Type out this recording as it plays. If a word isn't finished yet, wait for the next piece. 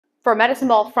For a medicine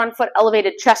ball front foot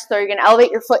elevated chest throw, you're going to elevate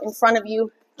your foot in front of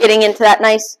you, getting into that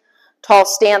nice tall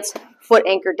stance, foot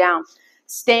anchored down.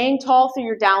 Staying tall through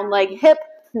your down leg hip,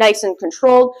 nice and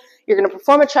controlled. You're going to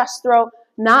perform a chest throw,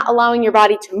 not allowing your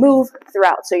body to move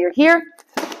throughout. So you're here,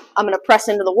 I'm going to press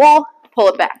into the wall, pull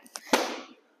it back,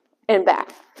 and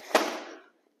back,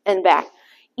 and back.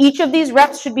 Each of these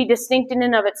reps should be distinct in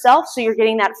and of itself, so you're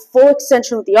getting that full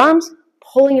extension with the arms,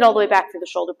 pulling it all the way back through the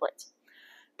shoulder blades.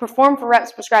 Perform for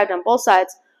reps prescribed on both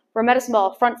sides for a medicine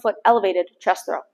ball front foot elevated chest throw.